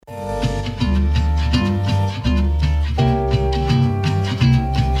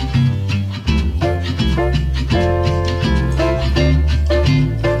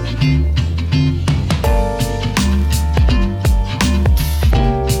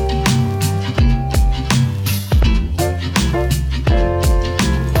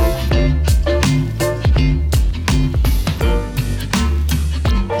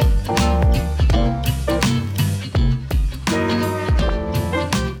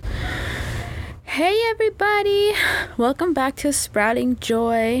Hey everybody, welcome back to Sprouting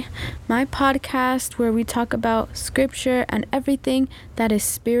Joy, my podcast where we talk about scripture and everything that is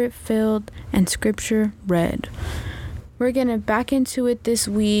spirit filled and scripture read. We're gonna back into it this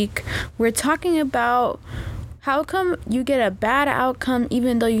week. We're talking about how come you get a bad outcome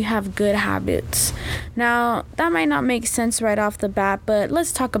even though you have good habits. Now, that might not make sense right off the bat, but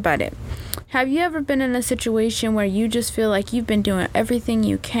let's talk about it. Have you ever been in a situation where you just feel like you've been doing everything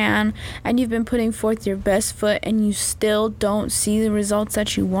you can and you've been putting forth your best foot and you still don't see the results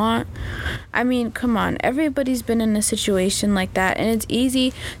that you want? I mean, come on, everybody's been in a situation like that, and it's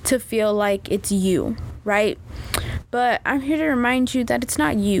easy to feel like it's you, right? But I'm here to remind you that it's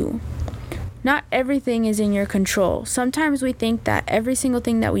not you. Not everything is in your control. Sometimes we think that every single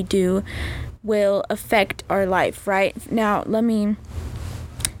thing that we do will affect our life, right? Now, let me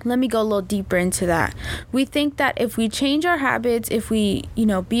go a little deeper into that. We think that if we change our habits, if we,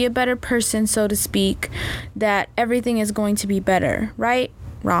 be a better person, so to speak, that everything is going to be better, right?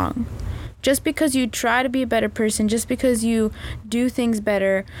 Wrong. Just because you try to be a better person, just because you do things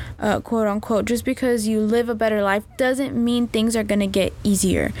better, quote unquote, just because you live a better life doesn't mean things are going to get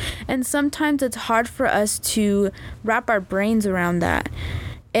easier. And sometimes it's hard for us to wrap our brains around that.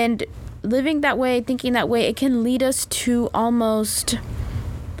 And living that way, thinking that way, it can lead us to almost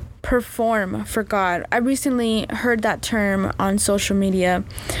perform for God. I recently heard that term on social media.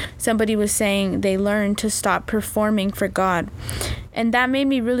 Somebody was saying they learned to stop performing for God. And that made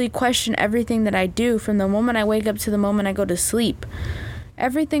me really question everything that I do from the moment I wake up to the moment I go to sleep.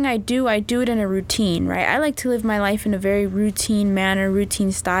 Everything I do it in a routine, right? I like to live my life in a very routine manner,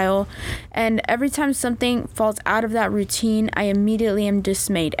 routine style. And every time something falls out of that routine, I immediately am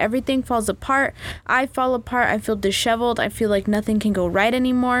dismayed. Everything falls apart. I fall apart. I feel disheveled. I feel like nothing can go right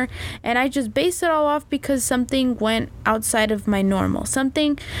anymore. And I just base it all off because something went outside of my normal.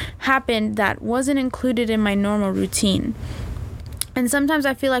 Something happened that wasn't included in my normal routine. And sometimes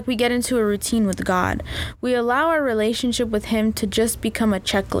I feel like we get into a routine with God. We allow our relationship with Him to just become a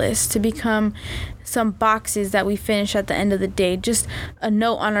checklist, to become some boxes that we finish at the end of the day, just a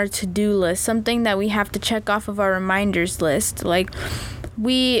note on our to-do list, something that we have to check off of our reminders list. Like,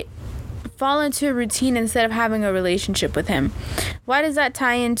 we fall into a routine instead of having a relationship with Him. Why does that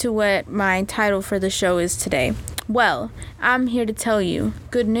tie into what my title for the show is today? Well, I'm here to tell you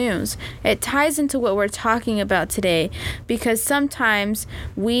good news. It ties into what we're talking about today because sometimes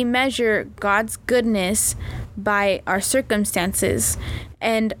we measure God's goodness by our circumstances,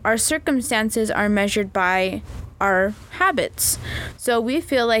 and our circumstances are measured by our habits. So we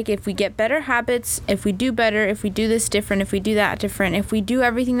feel like if we get better habits, if we do better, if we do this different, if we do that different, if we do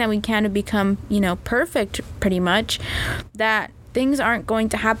everything that we can to become, perfect pretty much, that things aren't going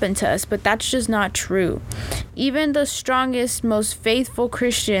to happen to us. But that's just not true. Even the strongest, most faithful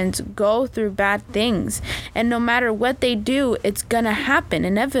Christians go through bad things. And no matter what they do, it's gonna happen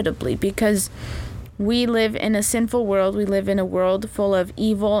inevitably because we live in a sinful world. We live in a world full of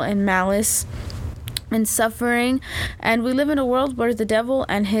evil and malice and suffering, and we live in a world where the devil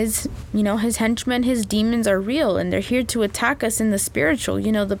and his henchmen, his demons are real, and they're here to attack us in the spiritual.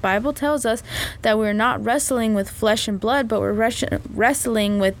 The Bible tells us that we're not wrestling with flesh and blood, but we're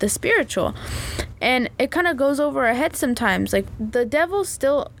wrestling with the spiritual. And it kind of goes over our heads sometimes. Like, the devil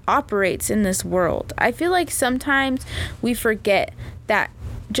still operates in this world. I feel like sometimes we forget that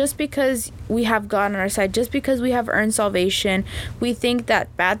just because we have God on our side, just because we have earned salvation, we think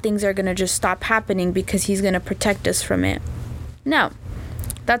that bad things are going to just stop happening because He's going to protect us from it. No,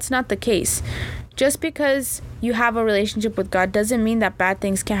 that's not the case. Just because you have a relationship with God doesn't mean that bad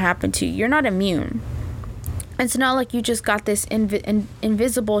things can't happen to you. You're not immune. It's not like you just got this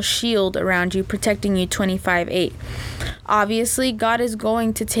invisible shield around you protecting you 24/7. Obviously, God is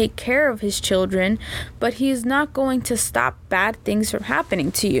going to take care of His children, but He is not going to stop bad things from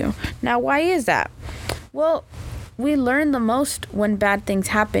happening to you. Now, why is that? Well, we learn the most when bad things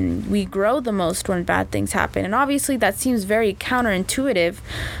happen. We grow the most when bad things happen. And obviously, that seems very counterintuitive,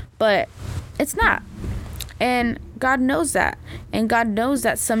 but it's not. And God knows that. And God knows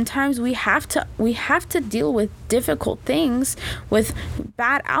that sometimes we have to deal with difficult things, with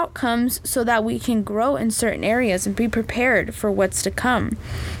bad outcomes, so that we can grow in certain areas and be prepared for what's to come.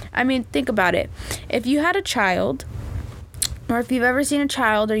 I mean, think about it. If you had a child, or if you've ever seen a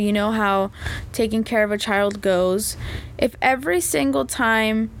child, or you know how taking care of a child goes, if every single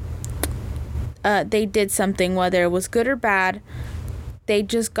time they did something, whether it was good or bad, they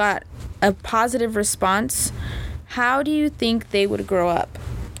just got a positive response, how do you think they would grow up?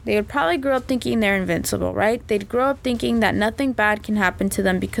 They would probably grow up thinking they're invincible, right? They'd grow up thinking that nothing bad can happen to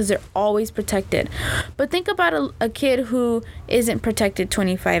them because they're always protected. But think about a kid who isn't protected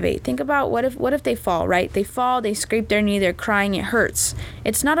 25/8. Think about what if they fall, right? They fall, they scrape their knee, they're crying, it hurts.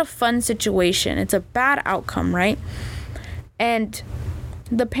 It's not a fun situation. It's a bad outcome, right? And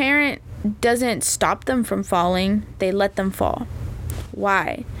the parent doesn't stop them from falling. They let them fall.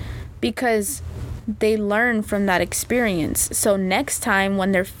 Why? Because they learn from that experience. So next time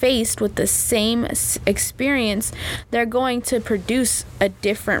when they're faced with the same experience, they're going to produce a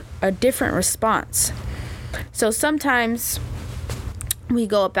different response. So sometimes we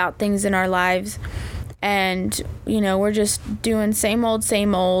go about things in our lives and, we're just doing same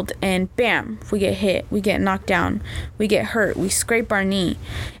old, and bam, we get hit, we get knocked down, we get hurt, we scrape our knee,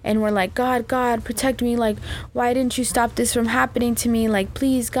 and we're like, God, protect me. Like, why didn't you stop this from happening to me? Like,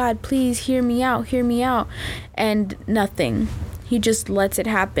 please, God, please hear me out. And nothing. He just lets it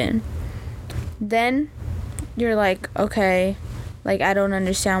happen. Then you're like, okay, like, I don't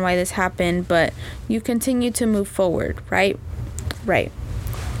understand why this happened, but you continue to move forward, right? Right.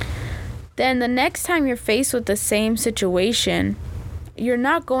 Then the next time you're faced with the same situation, you're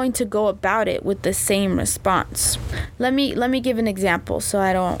not going to go about it with the same response. Let me give an example so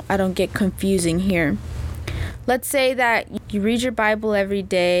I don't get confusing here. Let's say that you read your Bible every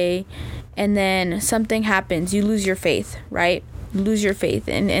day and then something happens, you lose your faith, right? You lose your faith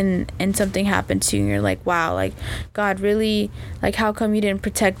and something happens to you and you're like, wow, like, God, really? Like, how come you didn't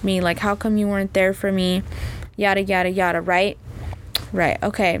protect me? Like, how come you weren't there for me? Yada, yada, yada, right? Right,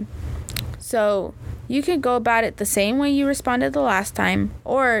 okay. So you can go about it the same way you responded the last time,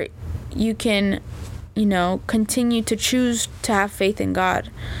 or you can, continue to choose to have faith in God.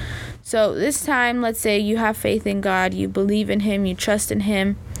 So this time, let's say you have faith in God, you believe in Him, you trust in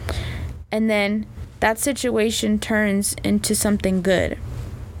Him, and then that situation turns into something good.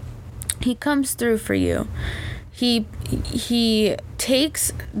 He comes through for you. He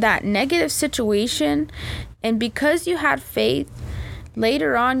takes that negative situation, and because you had faith,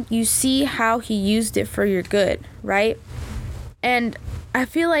 later on, you see how He used it for your good, right? And I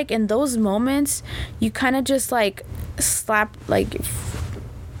feel like in those moments, you kind of just like slap, like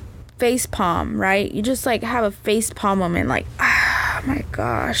face palm, right? You just like have a face palm moment, like, my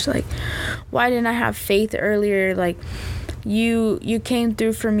gosh, like, why didn't I have faith earlier? Like, you came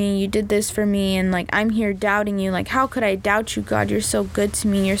through for me, you did this for me, and like, I'm here doubting you. Like, how could I doubt you, God? You're so good to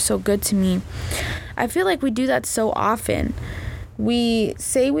me. You're so good to me. I feel like we do that so often. We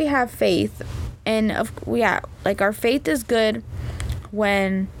say we have faith, and like, our faith is good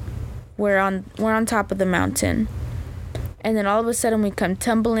when we're on top of the mountain, and then all of a sudden we come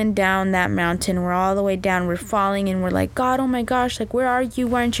tumbling down that mountain. We're all the way down, we're falling, and we're like, God, oh my gosh, like, where are you?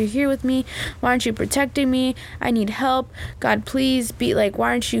 Why aren't you here with me? Why aren't you protecting me? I need help. God, please be like, why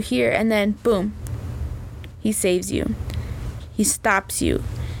aren't you here? And then boom, He saves you. He stops you.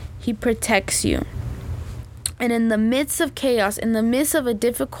 He protects you. And in the midst of chaos, in the midst of a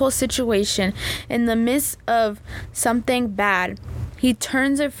difficult situation, in the midst of something bad, He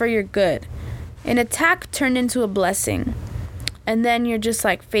turns it for your good. An attack turned into a blessing. And then you're just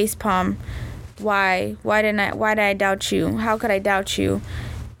like, facepalm. Why did I doubt you? How could I doubt you?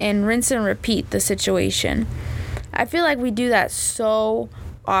 And rinse and repeat the situation. I feel like we do that so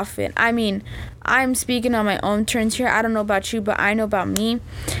often. I mean, I'm speaking on my own terms here. I don't know about you, but I know about me.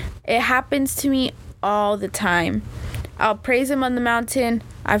 It happens to me all the time. I'll praise Him on the mountain,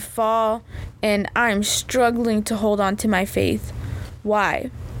 I fall, and I'm struggling to hold on to my faith. Why?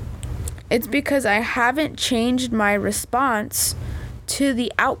 It's because I haven't changed my response to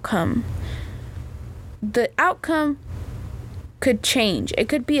the outcome. The outcome could change. It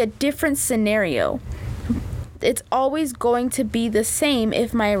could be a different scenario. It's always going to be the same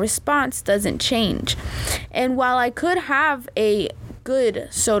if my response doesn't change. And while I could have a good,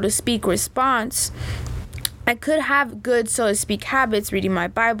 so to speak, response, I could have good, so to speak, habits, reading my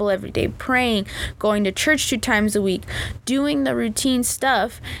Bible every day, praying, going to church 2 times a week, doing the routine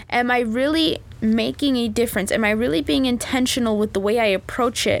stuff. Am I really making a difference? Am I really being intentional with the way I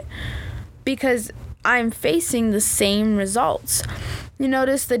approach it? Because I'm facing the same results. You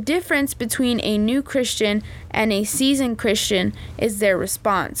notice the difference between a new Christian and a seasoned Christian is their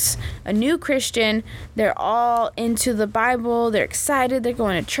response. A new Christian, they're all into the Bible, they're excited, they're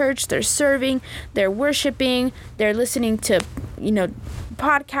going to church, they're serving, they're worshiping, they're listening to,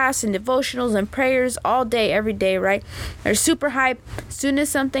 podcasts and devotionals and prayers all day, every day, right? They're super hype. As soon as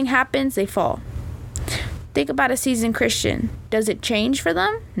something happens, they fall. Think about a seasoned Christian. Does it change for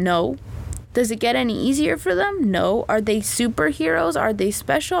them? No. Does it get any easier for them? No. Are they superheroes? Are they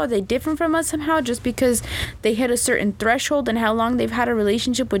special? Are they different from us somehow just because they hit a certain threshold and how long they've had a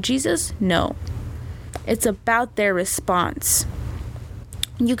relationship with Jesus? No. It's about their response.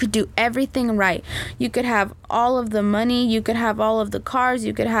 You could do everything right. You could have all of the money. You could have all of the cars.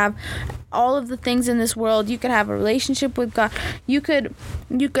 You could have all of the things in this world. You could have a relationship with God. You could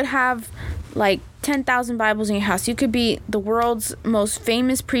have like 10,000 Bibles in your house. You could be the world's most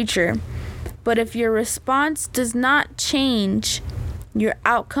famous preacher. But if your response does not change, your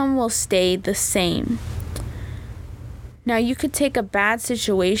outcome will stay the same. Now, you could take a bad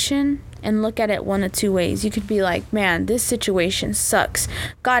situation and look at it one of two ways. You could be like, man, this situation sucks.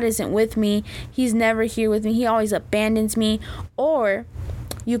 God isn't with me. He's never here with me. He always abandons me. Or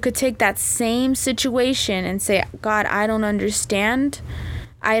you could take that same situation and say, God, I don't understand.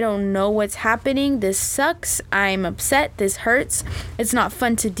 I don't know what's happening. This sucks. I'm upset. This hurts. It's not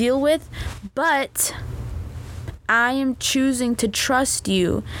fun to deal with. But I am choosing to trust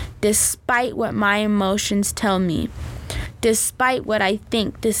you despite what my emotions tell me. Despite what I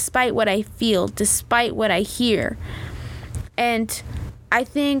think, despite what I feel, despite what I hear. And I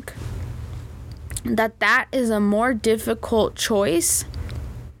think that is a more difficult choice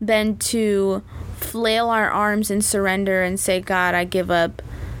than to flail our arms and surrender and say, God, I give up.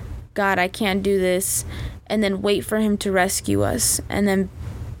 God, I can't do this. And then wait for him to rescue us. And then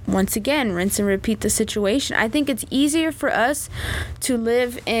once again, rinse and repeat the situation. I think it's easier for us to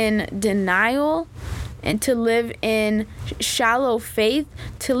live in denial and to live in shallow faith,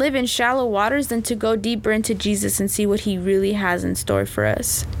 to live in shallow waters, than to go deeper into Jesus and see what he really has in store for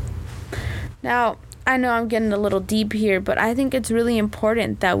us. Now, I know I'm getting a little deep here, but I think it's really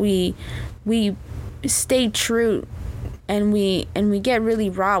important that we stay true and we get really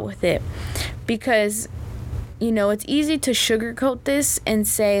raw with it, because it's easy to sugarcoat this and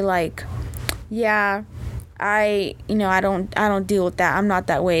say like, yeah, I don't deal with that. I'm not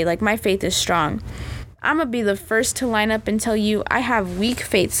that way. Like, my faith is strong. I'm going to be the first to line up and tell you I have weak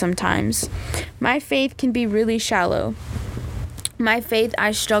faith sometimes. My faith can be really shallow. My faith,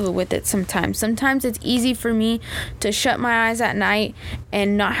 I struggle with it sometimes. Sometimes it's easy for me to shut my eyes at night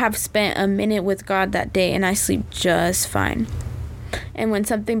and not have spent a minute with God that day, and I sleep just fine. And when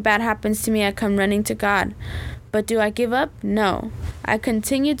something bad happens to me, I come running to God. But do I give up? No. I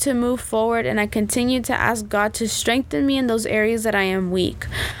continue to move forward, and I continue to ask God to strengthen me in those areas that I am weak.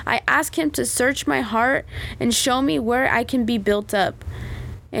 I ask him to search my heart and show me where I can be built up.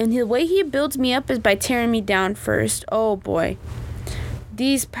 And the way he builds me up is by tearing me down first. Oh boy.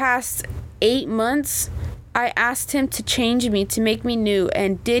 These past 8 months, I asked him to change me, to make me new.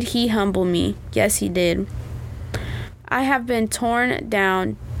 And did he humble me? Yes, he did. I have been torn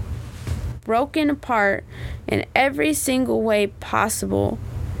down, broken apart in every single way possible.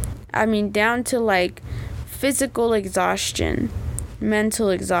 I mean, down to like physical exhaustion, mental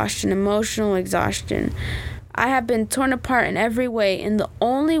exhaustion, emotional exhaustion. I have been torn apart in every way, and the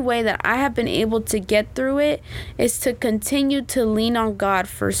only way that I have been able to get through it is to continue to lean on God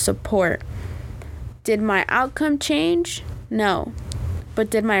for support. Did my outcome change? No. But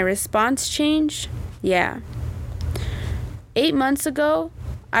did my response change? Yeah. 8 months ago,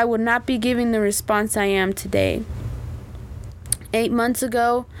 I would not be giving the response I am today. 8 months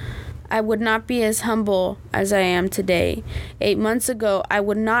ago, I would not be as humble as I am today. 8 months ago, I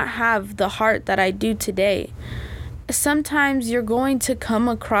would not have the heart that I do today. Sometimes you're going to come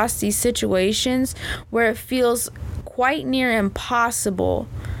across these situations where it feels quite near impossible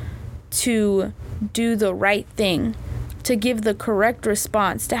to do the right thing, to give the correct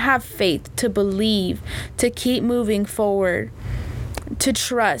response, to have faith, to believe, to keep moving forward, to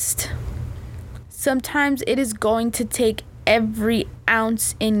trust. Sometimes it is going to take every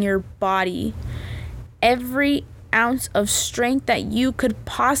ounce in your body, every ounce of strength that you could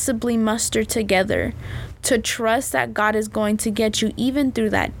possibly muster together to trust that God is going to get you even through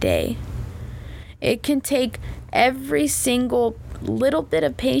that day. It can take every single little bit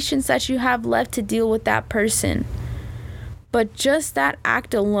of patience that you have left to deal with that person. But just that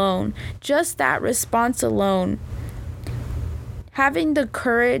act alone, just that response alone, having the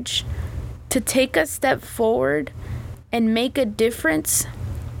courage to take a step forward and make a difference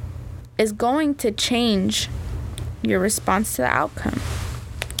is going to change your response to the outcome.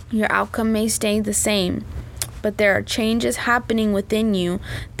 Your outcome may stay the same, but there are changes happening within you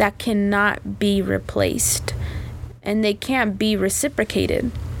that cannot be replaced, and they can't be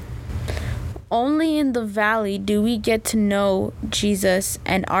reciprocated. only in the valley do we get to know Jesus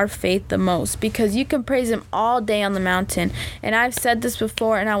and our faith the most, because you can praise him all day on the mountain. And I've said this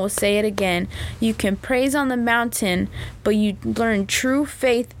before and I will say it again. You can praise on the mountain, but you learn true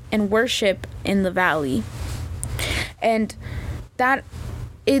faith and worship in the valley. And that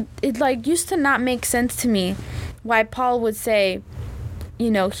it like used to not make sense to me why Paul would say,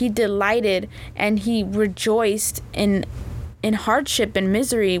 you know, he delighted and he rejoiced in hardship and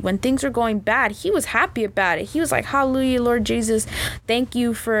misery. When things were going bad, he was happy about it. He was like, hallelujah, Lord Jesus, thank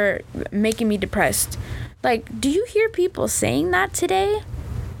you for making me depressed. Like, do you hear people saying that today?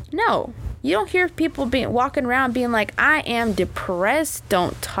 No, you don't hear people walking around being like, I am depressed,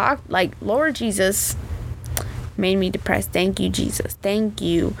 don't talk. Like, Lord Jesus made me depressed. Thank you, Jesus. Thank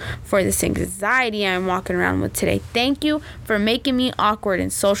you for this anxiety I'm walking around with today. Thank you for making me awkward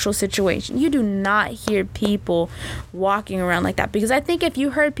in social situations. You do not hear people walking around like that, because I think if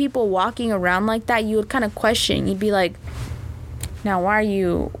you heard people walking around like that, you would kind of question. You'd be like, now why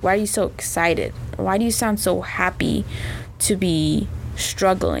are you so excited? Why do you sound so happy to be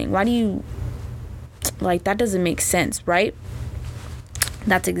struggling? Why do you, like, that doesn't make sense, right?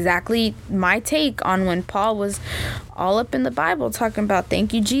 That's exactly my take on when Paul was all up in the Bible talking about,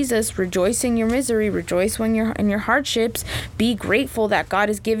 thank you, Jesus, rejoice in your misery, rejoice when you're in your hardships, be grateful that God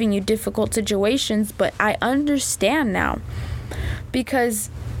is giving you difficult situations. But I understand now,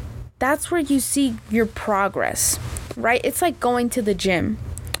 because that's where you see your progress, right? It's like going to the gym.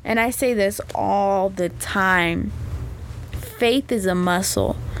 And I say this all the time. Faith is a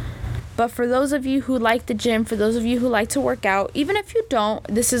muscle. But for those of you who like the gym, for those of you who like to work out, even if you don't,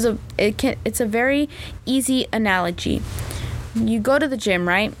 it's a very easy analogy. You go to the gym,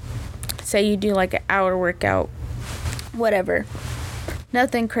 right? Say you do like an hour workout, whatever.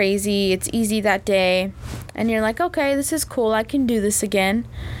 Nothing crazy. It's easy that day. And you're like, okay, this is cool. I can do this again.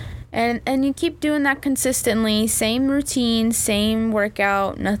 And you keep doing that consistently. Same routine, same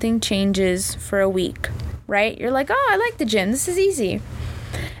workout. Nothing changes for a week, right? You're like, oh, I like the gym. This is easy.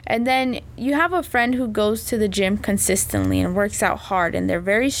 And then you have a friend who goes to the gym consistently and works out hard, and they're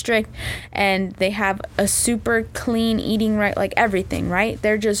very strict, and they have a super clean eating, right? Like everything, right?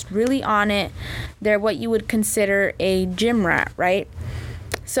 They're just really on it. They're what you would consider a gym rat, right?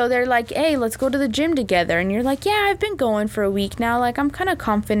 So they're like, hey, let's go to the gym together. And you're like, yeah, I've been going for a week now. Like, I'm kind of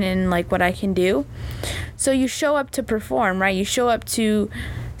confident in like what I can do. So you show up to perform, right? You show up to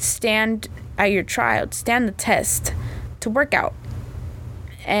stand at your trial, stand the test, to work out.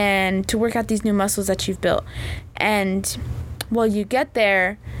 And to work out these new muscles that you've built. And well, you get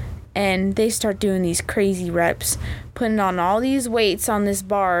there and they start doing these crazy reps, putting on all these weights on this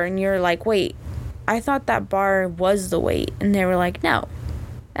bar, and you're like, wait, I thought that bar was the weight. And they were like, no,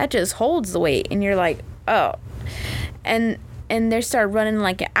 that just holds the weight. And you're like, oh. And they start running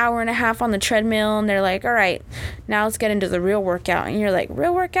like an hour and a half on the treadmill, and they're like, all right, now let's get into the real workout. And you're like,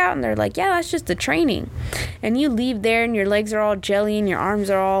 real workout? And they're like, yeah, that's just the training. And you leave there and your legs are all jelly and your arms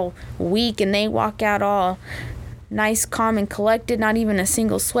are all weak, and they walk out all nice, calm, and collected. Not even a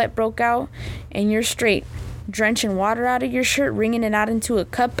single sweat broke out. And you're straight drenching water out of your shirt, wringing it out into a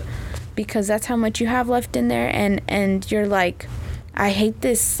cup, because that's how much you have left in there. And you're like, I hate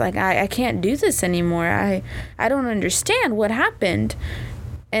this. Like, I can't do this anymore. I don't understand what happened.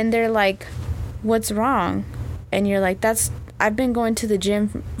 And they're like, what's wrong? And you're like, I've been going to the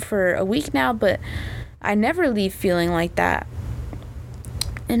gym for a week now, but I never leave feeling like that.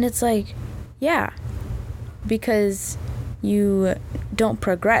 And it's like, yeah, because you don't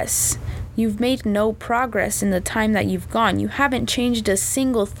progress. You've made no progress in the time that you've gone. You haven't changed a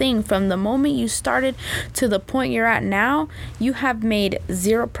single thing from the moment you started to the point you're at now. You have made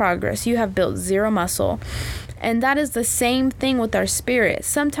zero progress. You have built zero muscle. And that is the same thing with our spirit.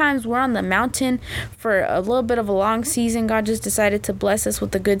 Sometimes we're on the mountain for a little bit of a long season. God just decided to bless us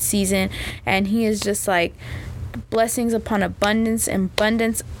with a good season. And he is just like blessings upon abundance and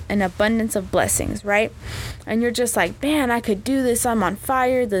abundance of blessings, right? And you're just like, man, I could do this. I'm on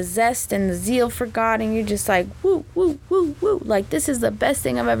fire, the zest and the zeal for God. And you're just like, woo, woo, woo, woo. Like, this is the best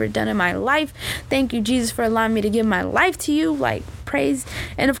thing I've ever done in my life. Thank you, Jesus, for allowing me to give my life to you. Like, praise.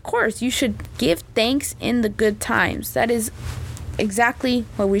 And of course, you should give thanks in the good times. That is exactly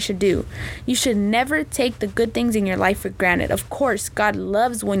what we should do. You should never take the good things in your life for granted. Of course, God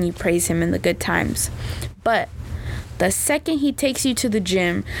loves when you praise him in the good times. But the second he takes you to the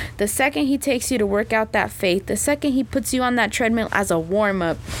gym, the second he takes you to work out that faith, the second he puts you on that treadmill as a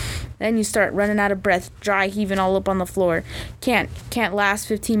warm-up, then you start running out of breath, dry heaving all up on the floor. Can't last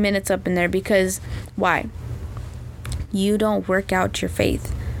 15 minutes up in there, because why? You don't work out your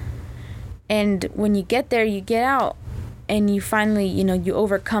faith. And when you get there, you get out and you finally, you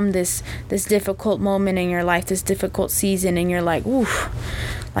overcome this difficult moment in your life, this difficult season, and you're like, oof,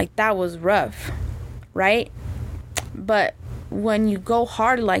 like that was rough, right? But when you go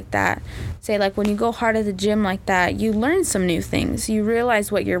hard like that, say like when you go hard at the gym like that, you learn some new things. You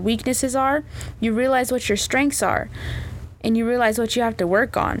realize what your weaknesses are, you realize what your strengths are, and you realize what you have to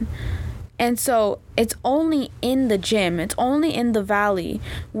work on. And so it's only in the gym, it's only in the valley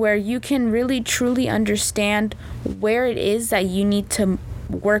where you can really truly understand where it is that you need to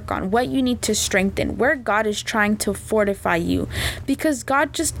work on, what you need to strengthen, where God is trying to fortify you. Because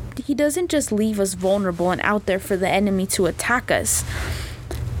He doesn't just leave us vulnerable and out there for the enemy to attack us.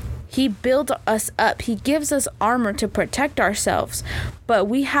 He builds us up. He gives us armor to protect ourselves. But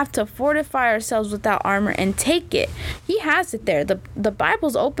we have to fortify ourselves with that armor and take it. He has it there. The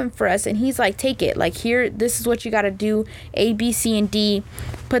Bible's open for us, and He's like, take it. Like, here, this is what you got to do. A, B, C, and D.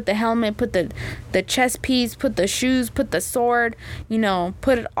 Put the helmet, put the chest piece, put the shoes, put the sword,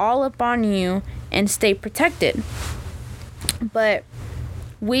 put it all up on you and stay protected. But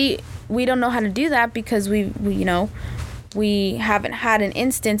we don't know how to do that because we haven't had an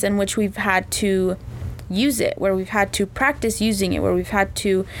instance in which we've had to use it, where we've had to practice using it, where we've had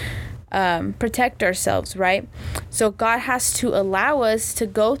to protect ourselves, right? So God has to allow us to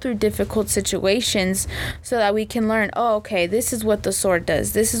go through difficult situations so that we can learn, oh, okay, this is what the sword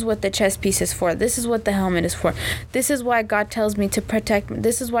does. This is what the chest piece is for. This is what the helmet is for. This is why God tells me to protect me.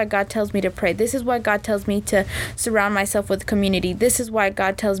 This is why God tells me to pray. This is why God tells me to surround myself with community. This is why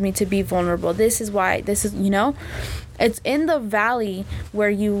God tells me to be vulnerable. It's in the valley where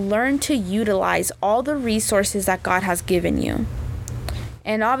you learn to utilize all the resources that God has given you.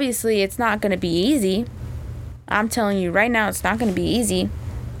 And obviously, it's not going to be easy. I'm telling you right now, it's not going to be easy.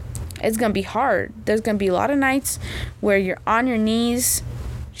 It's going to be hard. There's going to be a lot of nights where you're on your knees,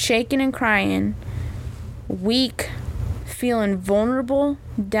 shaking and crying, weak, feeling vulnerable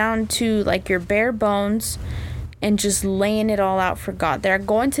down to like your bare bones, and just laying it all out for God. There are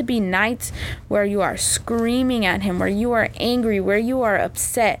going to be nights where you are screaming at Him, where you are angry, where you are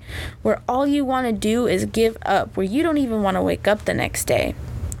upset, where all you want to do is give up, where you don't even want to wake up the next day.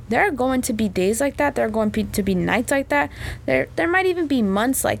 There are going to be days like that. There are going to be nights like that. There might even be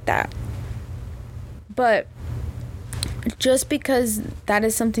months like that. But just because that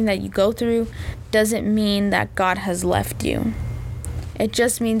is something that you go through doesn't mean that God has left you. It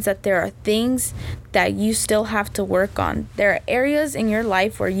just means that there are things that you still have to work on. There are areas in your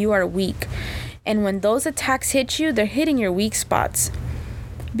life where you are weak. And when those attacks hit you, they're hitting your weak spots.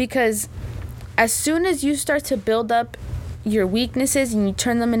 Because as soon as you start to build up your weaknesses and you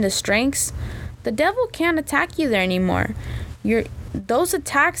turn them into strengths, the devil can't attack you there anymore. Those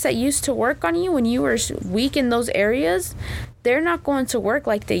attacks that used to work on you when you were weak in those areas, they're not going to work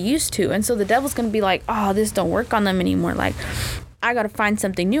like they used to. And so the devil's going to be like, oh, this don't work on them anymore. Like, I got to find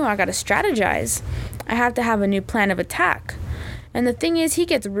something new. I got to strategize. I have to have a new plan of attack. And the thing is, he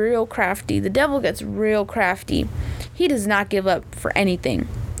gets real crafty. The devil gets real crafty. He does not give up for anything.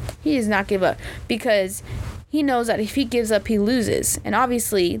 He does not give up because he knows that if he gives up, he loses. And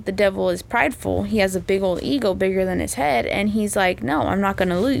obviously, the devil is prideful. He has a big old ego bigger than his head. And he's like, no, I'm not going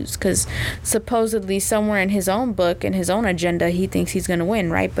to lose. Because supposedly somewhere in his own book and his own agenda, he thinks he's going to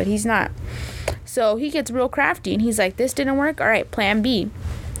win, right? But he's not. So he gets real crafty and he's like, this didn't work. All right, plan B.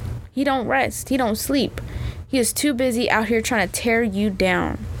 He don't rest. He don't sleep. He is too busy out here trying to tear you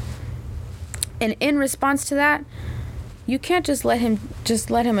down. And in response to that, you can't just let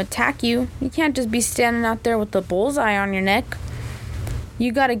him attack you. You can't just be standing out there with the bullseye on your neck.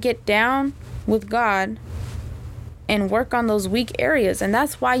 You got to get down with God and work on those weak areas. And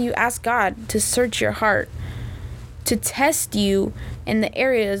that's why you ask God to search your heart, to test you in the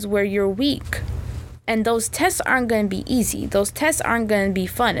areas where you're weak. And those tests aren't going to be easy. Those tests aren't going to be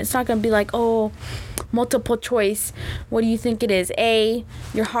fun. It's not going to be like, oh, multiple choice. What do you think it is? A,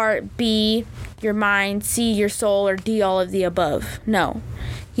 your heart. B, your mind. C, your soul. Or D, all of the above. No.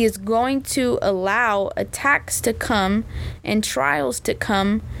 He is going to allow attacks to come and trials to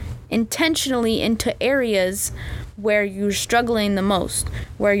come intentionally into areas where you're struggling the most,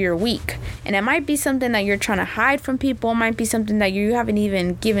 where you're weak. And it might be something that you're trying to hide from people. It might be something that you haven't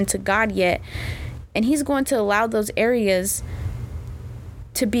even given to God yet. And he's going to allow those areas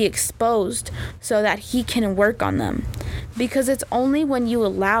to be exposed so that he can work on them. Because it's only when you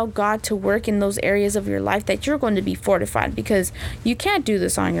allow God to work in those areas of your life that you're going to be fortified, because you can't do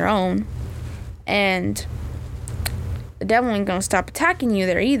this on your own. And the devil ain't going to stop attacking you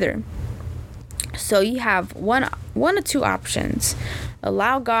there either. So you have one of two options.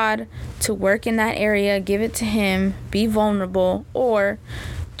 Allow God to work in that area, give it to him, be vulnerable, or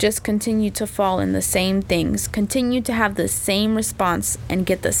just continue to fall in the same things, continue to have the same response and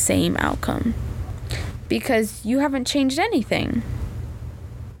get the same outcome, because you haven't changed anything.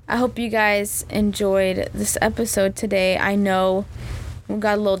 I hope you guys enjoyed this episode today. I know we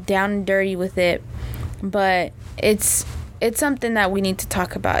got a little down and dirty with it, but it's something that we need to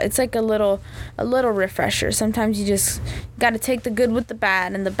talk about. It's like a little refresher. Sometimes you just got to take the good with the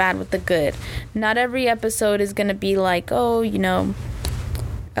bad and the bad with the good. Not every episode is going to be like,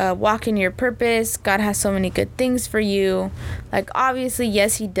 walk in your purpose. God has so many good things for you. Like, obviously,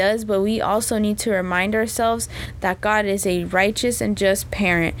 yes, he does, but we also need to remind ourselves that God is a righteous and just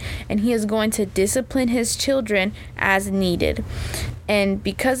parent, and he is going to discipline his children as needed. And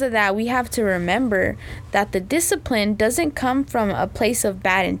because of that, we have to remember that the discipline doesn't come from a place of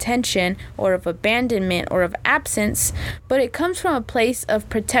bad intention or of abandonment or of absence, but it comes from a place of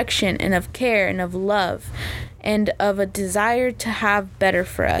protection and of care and of love and of a desire to have better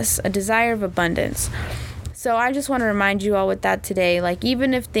for us, a desire of abundance. So I just want to remind you all with that today, like,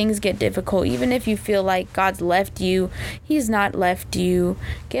 even if things get difficult, even if you feel like God's left you, he's not left you.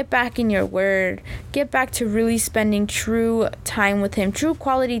 Get back in your word. Get back to really spending true time with him, true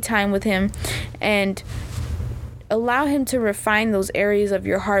quality time with him, and allow him to refine those areas of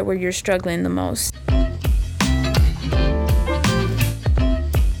your heart where you're struggling the most.